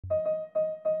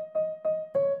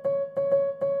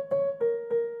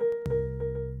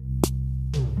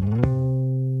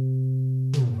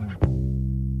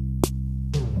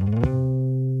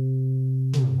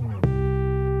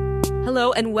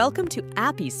Hello and welcome to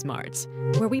Appysmarts,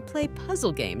 where we play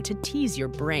puzzle game to tease your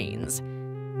brains.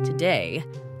 Today,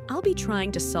 I'll be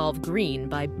trying to solve Green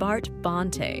by Bart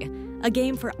Bonte, a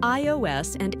game for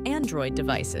iOS and Android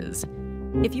devices.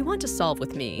 If you want to solve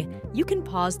with me, you can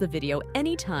pause the video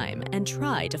anytime and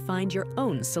try to find your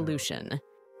own solution.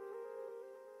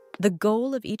 The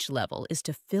goal of each level is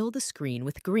to fill the screen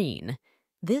with green.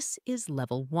 This is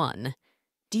level 1.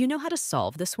 Do you know how to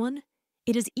solve this one?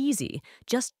 It is easy.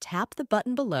 Just tap the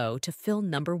button below to fill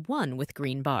number 1 with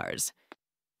green bars.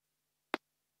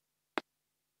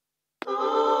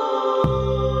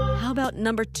 How about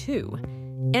number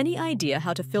 2? Any idea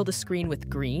how to fill the screen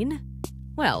with green?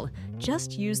 Well,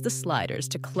 just use the sliders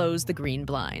to close the green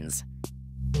blinds.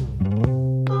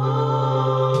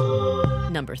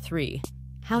 Number 3.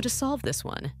 How to solve this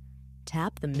one?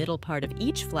 Tap the middle part of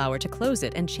each flower to close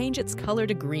it and change its color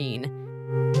to green.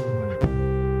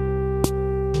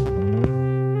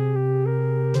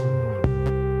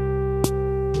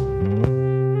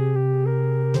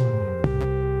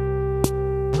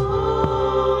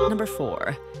 Number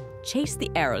 4. Chase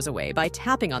the arrows away by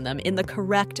tapping on them in the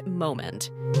correct moment.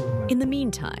 In the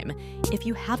meantime, if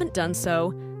you haven't done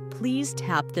so, please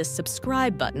tap this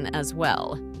subscribe button as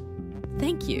well.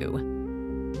 Thank you.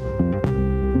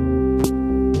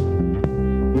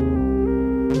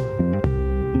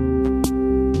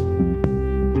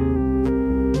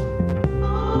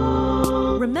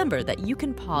 Remember that you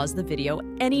can pause the video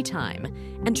anytime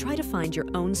and try to find your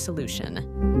own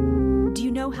solution. Do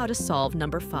you know how to solve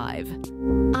number 5?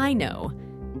 I know.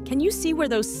 Can you see where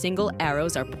those single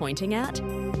arrows are pointing at?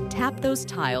 Tap those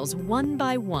tiles one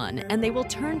by one and they will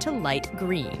turn to light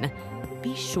green.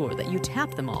 Be sure that you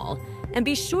tap them all, and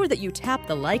be sure that you tap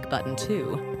the like button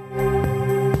too.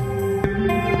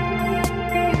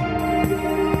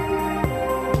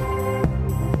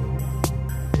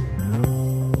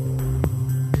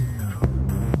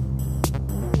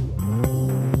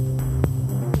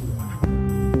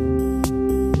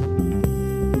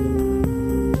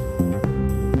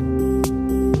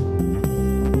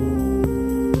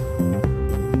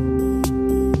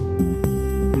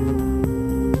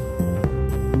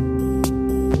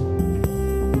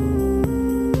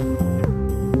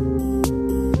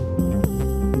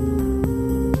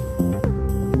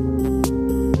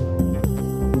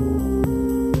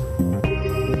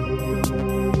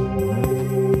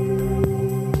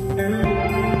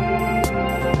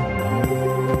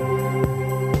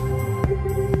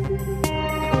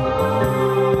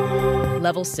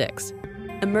 Level 6.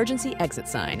 Emergency exit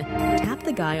sign. Tap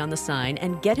the guy on the sign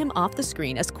and get him off the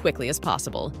screen as quickly as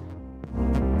possible.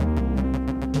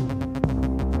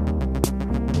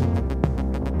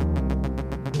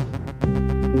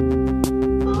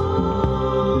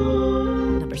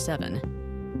 Number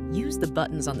 7. Use the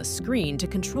buttons on the screen to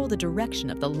control the direction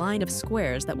of the line of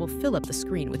squares that will fill up the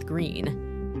screen with green.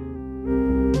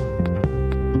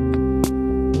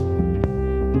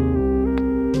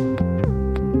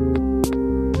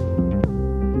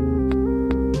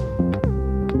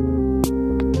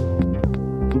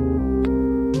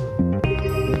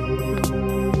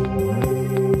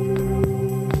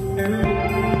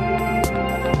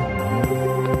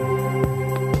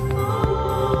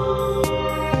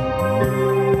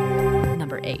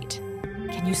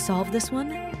 Can you solve this one?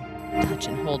 Touch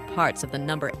and hold parts of the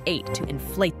number 8 to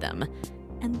inflate them,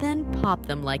 and then pop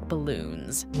them like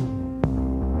balloons.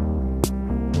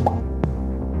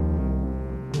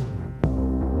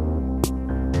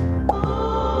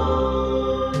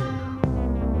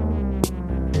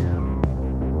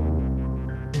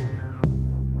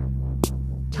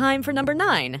 Time for number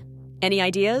 9. Any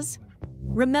ideas?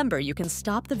 Remember, you can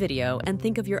stop the video and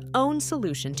think of your own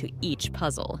solution to each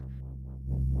puzzle.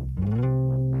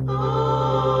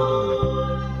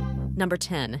 Number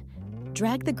 10.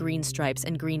 Drag the green stripes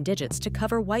and green digits to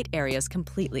cover white areas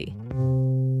completely.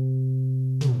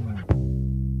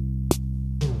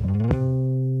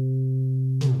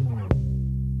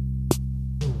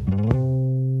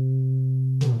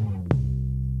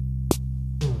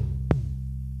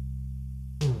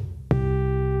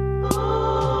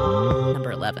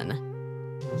 Number 11.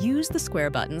 Use the square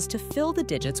buttons to fill the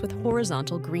digits with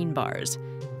horizontal green bars.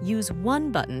 Use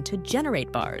one button to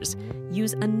generate bars.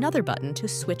 Use another button to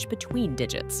switch between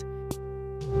digits.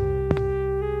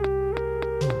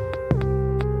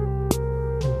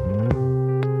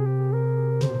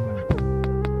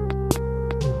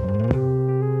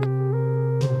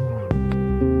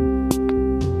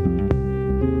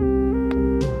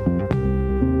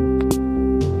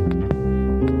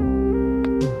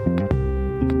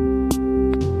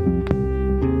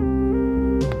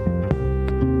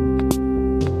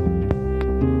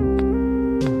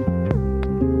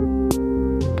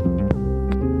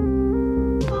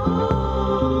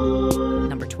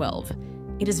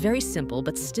 It is very simple,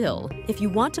 but still, if you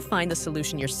want to find the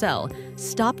solution yourself,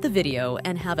 stop the video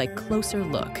and have a closer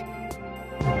look.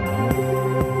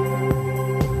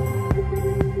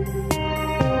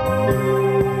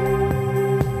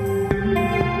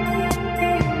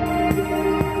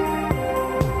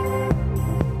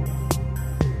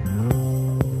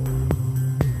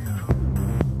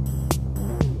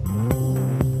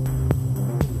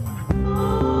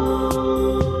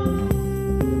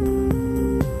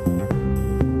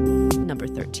 Number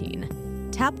 13.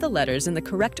 Tap the letters in the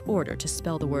correct order to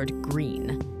spell the word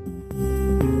green.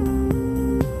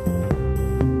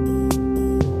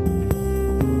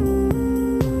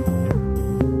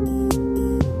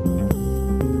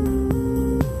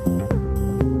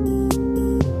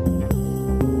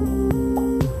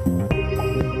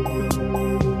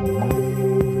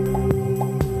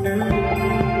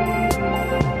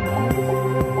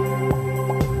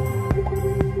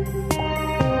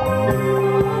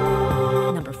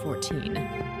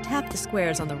 Tap the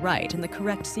squares on the right in the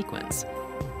correct sequence.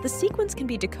 The sequence can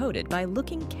be decoded by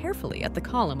looking carefully at the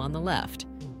column on the left.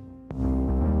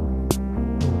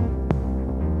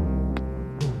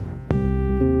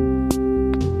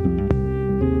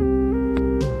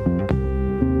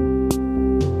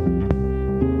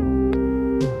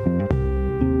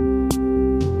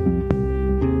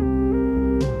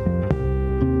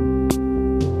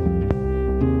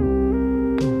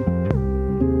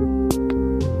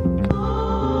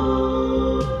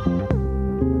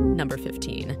 Number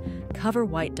 15. Cover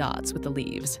white dots with the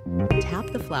leaves. Tap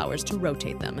the flowers to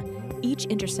rotate them. Each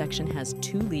intersection has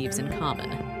 2 leaves in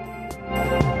common.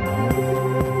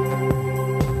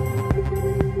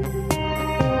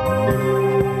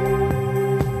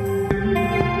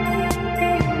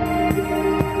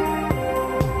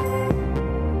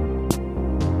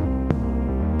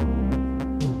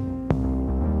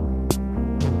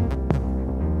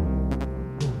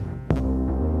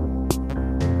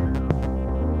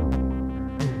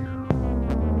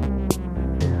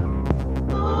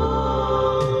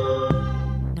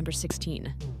 Number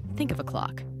 16. Think of a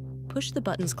clock. Push the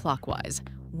buttons clockwise,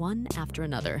 one after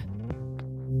another.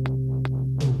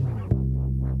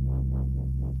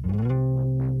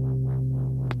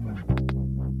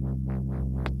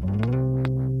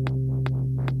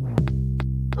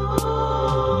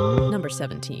 Number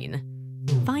 17.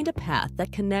 Find a path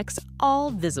that connects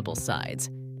all visible sides.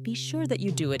 Be sure that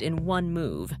you do it in one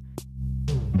move.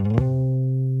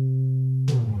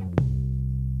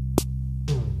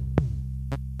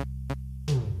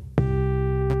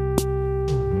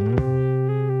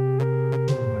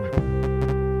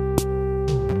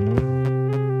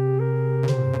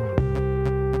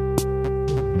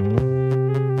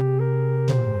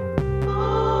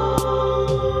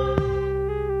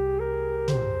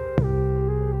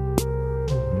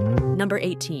 Number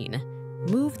 18.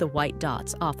 Move the white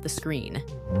dots off the screen.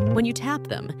 When you tap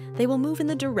them, they will move in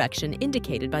the direction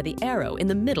indicated by the arrow in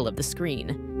the middle of the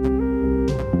screen.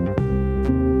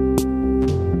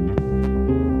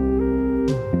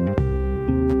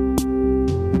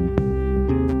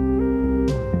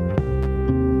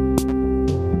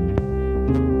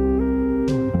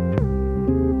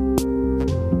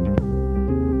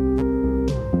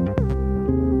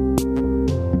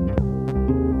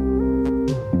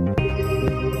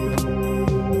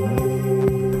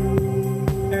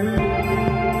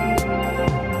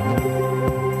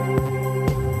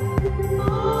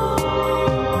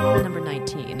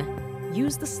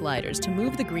 Use the sliders to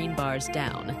move the green bars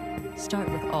down. Start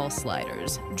with all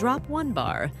sliders. Drop 1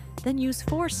 bar, then use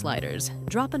 4 sliders.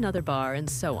 Drop another bar, and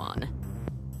so on.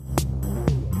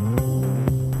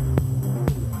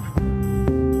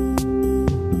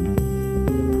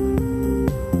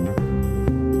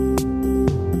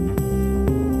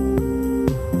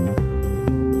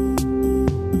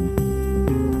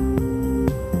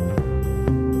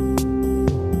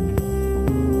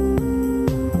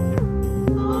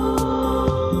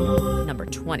 Number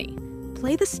 20.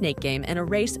 Play the snake game and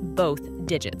erase both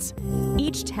digits.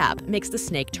 Each tap makes the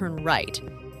snake turn right.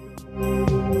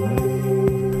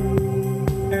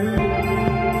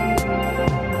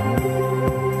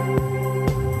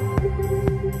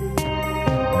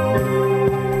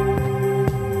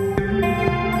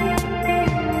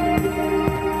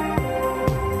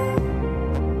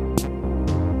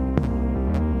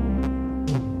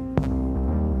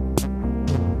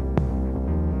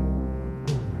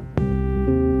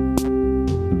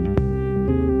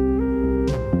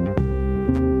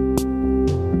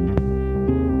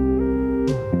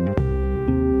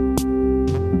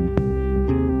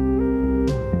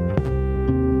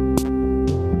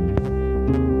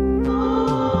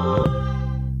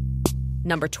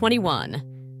 Number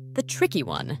 21. the tricky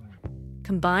one.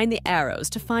 Combine the arrows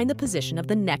to find the position of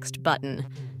the next button.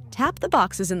 Tap the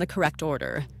boxes in the correct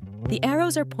order. The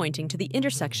arrows are pointing to the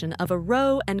intersection of a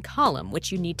row and column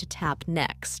which you need to tap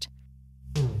next.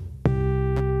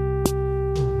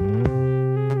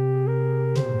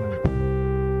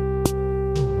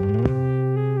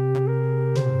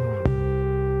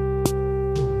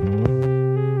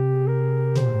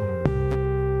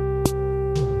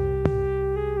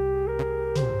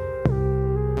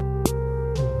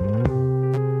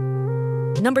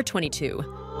 Number 22.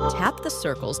 Tap the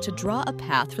circles to draw a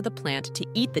path for the plant to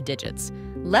eat the digits.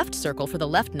 Left circle for the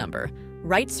left number,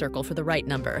 right circle for the right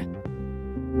number.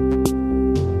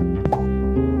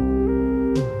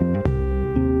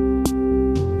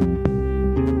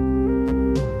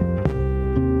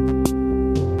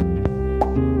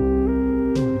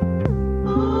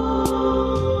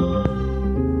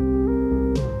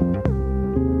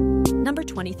 Number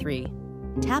 23.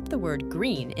 Tap the word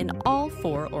green in all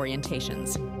 4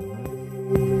 orientations.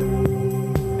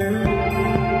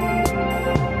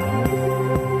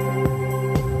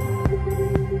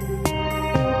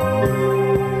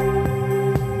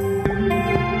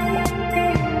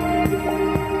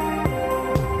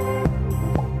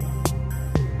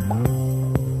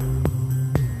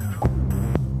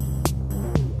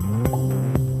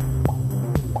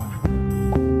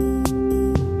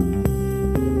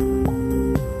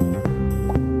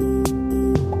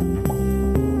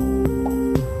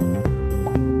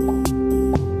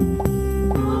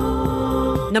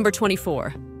 Number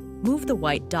 24. Move the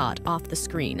white dot off the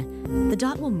screen. The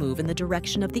dot will move in the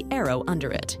direction of the arrow under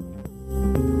it.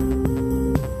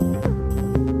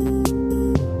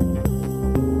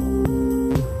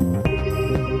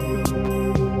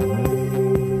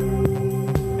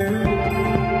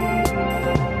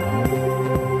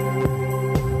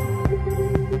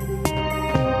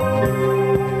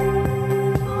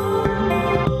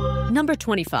 Number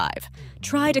 25.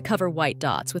 Try to cover white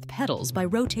dots with petals by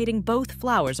rotating both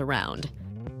flowers around.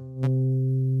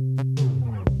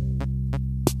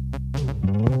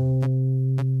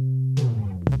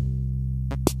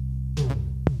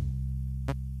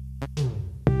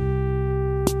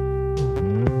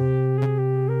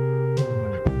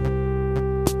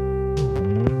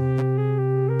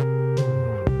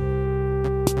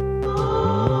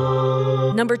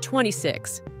 Number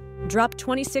 26. Drop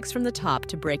 26 from the top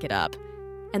to break it up,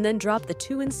 and then drop the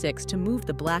 2 and 6 to move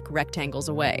the black rectangles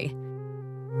away.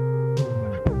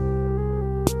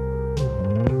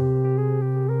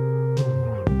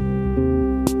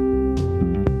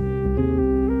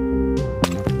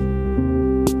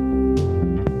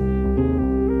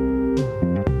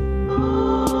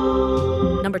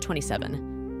 Number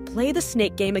 27. Play the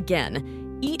snake game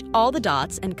again. Eat all the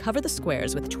dots and cover the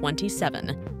squares with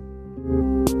 27.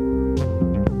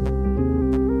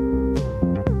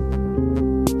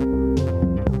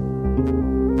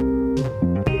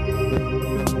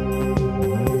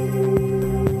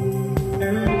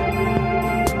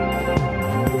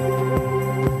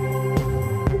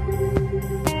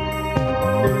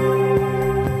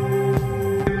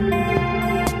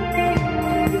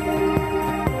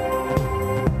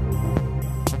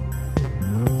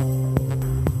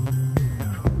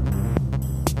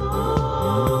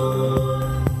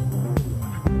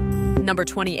 Number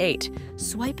 28.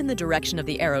 Swipe in the direction of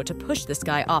the arrow to push this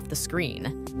guy off the screen.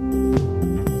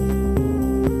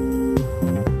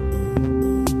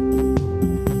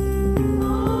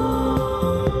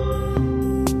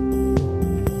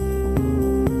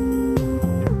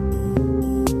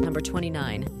 Number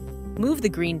 29. Move the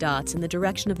green dots in the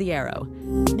direction of the arrow.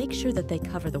 Make sure that they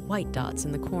cover the white dots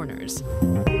in the corners.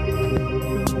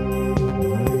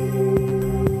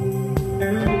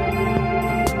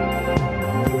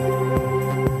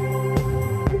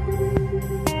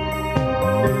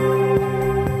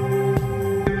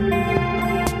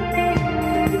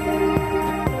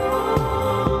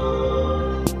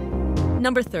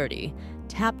 Number 30.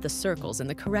 Tap the circles in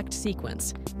the correct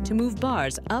sequence to move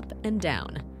bars up and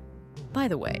down. By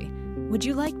the way, would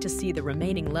you like to see the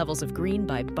remaining levels of green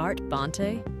by Bart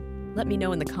Bonte? Let me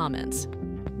know in the comments.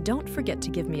 Don't forget to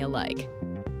give me a like.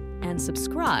 And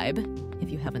subscribe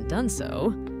if you haven't done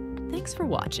so. Thanks for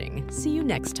watching. See you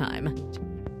next time.